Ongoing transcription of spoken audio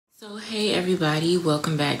So hey everybody,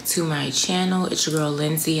 welcome back to my channel. It's your girl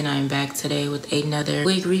Lindsay and I'm back today with another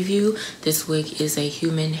wig review. This wig is a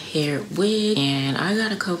human hair wig and I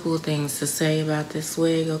got a couple of things to say about this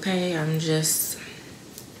wig, okay?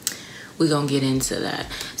 We're gonna get into that.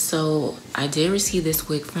 So I did receive this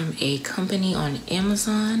wig from a company on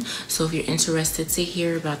Amazon. So if you're interested to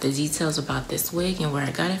hear about the details about this wig and where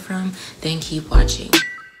I got it from, then keep watching.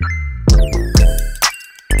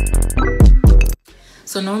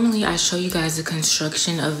 So normally I show you guys the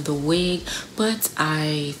construction of the wig, but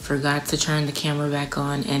I forgot to turn the camera back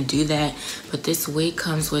on and do that. But this wig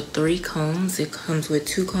comes with 3 combs. It comes with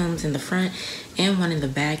 2 combs in the front and 1 in the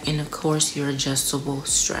back, and of course your adjustable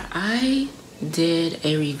strap. I did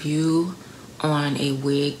a review on a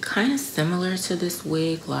wig kind of similar to this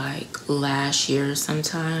wig like last year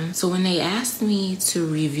sometime. So when they asked me to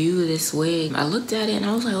review this wig, I looked at it and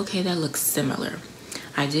I was like, okay, that looks similar.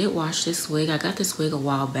 I did wash this wig. I got this wig a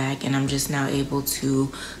while back and I'm just now able to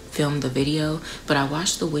film the video, but I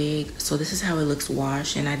washed the wig. So this is how it looks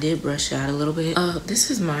washed, and I did brush it out a little bit.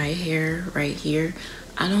 This is my hair right here.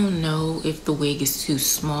 I don't know if the wig is too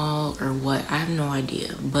small or what. I have no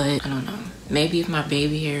idea, but I don't know. Maybe if my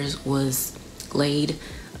baby hairs was laid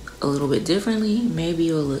a little bit differently, maybe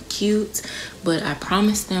it'll look cute, but I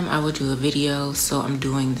promised them I would do a video, so I'm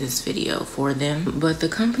doing this video for them. But the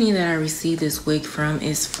company that I received this wig from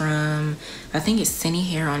is from, I think it's CENNY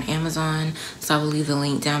Hair on Amazon, so I will leave the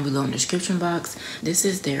link down below in the description box. This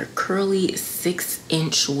is their curly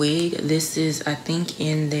 6-inch wig. This is, I think,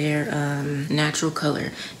 in their natural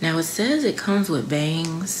color. Now it says it comes with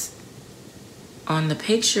bangs. On the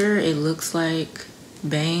picture it looks like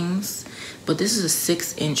bangs, but this is a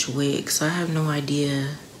 6-inch wig, so I have no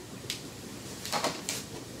idea.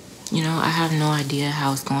 You know, I have no idea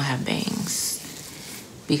how it's gonna have bangs,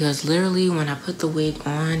 because literally when I put the wig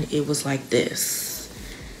on, it was like this.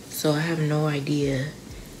 So I have no idea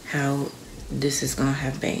how this is gonna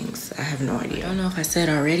have bangs. I have no idea. I don't know if I said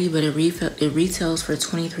already, but it retails for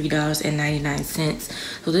 $23.99.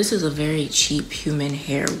 So this is a very cheap human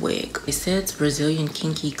hair wig. It says Brazilian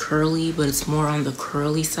kinky curly, but it's more on the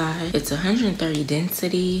curly side. It's 130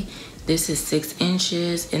 density. This is 6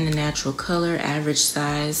 inches in the natural color, average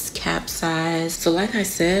size, cap size. So like I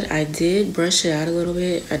said, I did brush it out a little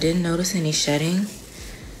bit. I didn't notice any shedding,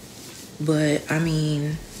 but I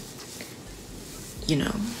mean, you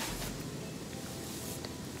know,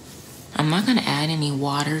 I'm not gonna add any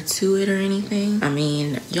water to it or anything. I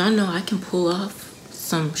mean, y'all know I can pull off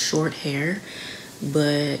some short hair,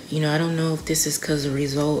 but you know, I don't know if this is because a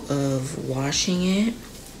result of washing it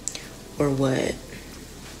or what.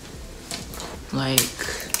 Like,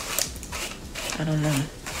 I don't know.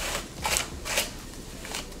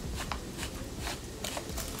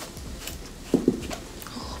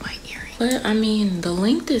 Oh, my earring. But I mean, the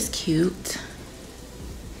length is cute,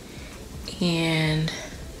 and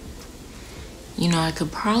you know, I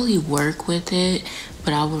could probably work with it,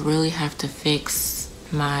 but I would really have to fix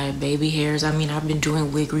my baby hairs. I mean, I've been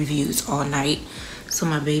doing wig reviews all night, so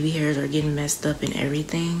my baby hairs are getting messed up and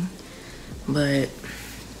everything. But,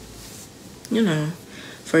 you know,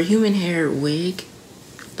 for a human hair wig,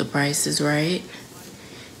 the price is right.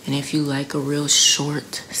 And if you like a real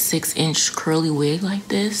short 6-inch curly wig like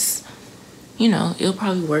this, you know, it'll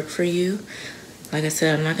probably work for you. Like I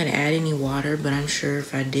said, I'm not gonna add any water, but I'm sure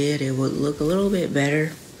if I did, it would look a little bit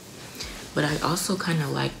better. But I also kind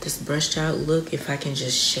of like this brushed out look if I can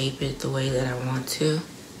just shape it the way that I want to.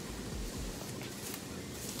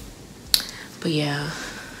 But yeah,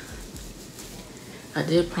 I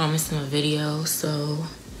did promise them a video, so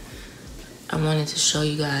I wanted to show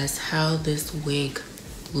you guys how this wig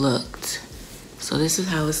looked. So this is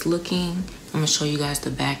how it's looking. I'm gonna show you guys the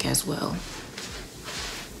back as well.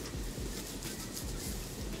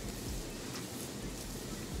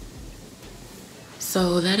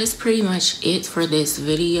 So that is pretty much it for this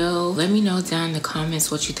video. Let me know down in the comments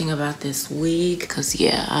what you think about this wig, because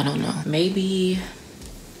yeah, I don't know. Maybe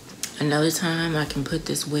another time I can put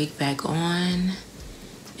this wig back on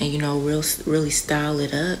and, you know, really style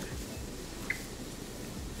it up.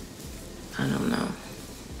 I don't know.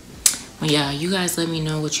 Well, yeah, you guys let me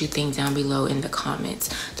know what you think down below in the comments.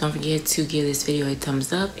 Don't forget to give this video a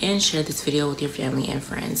thumbs up and share this video with your family and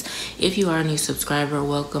friends. If you are a new subscriber,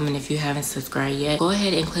 welcome. And if you haven't subscribed yet, go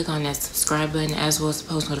ahead and click on that subscribe button as well as the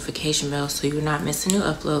post notification bell so you're not missing a new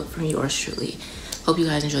upload from yours truly. Hope you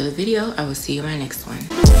guys enjoy the video. I will see you in my next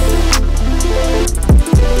one.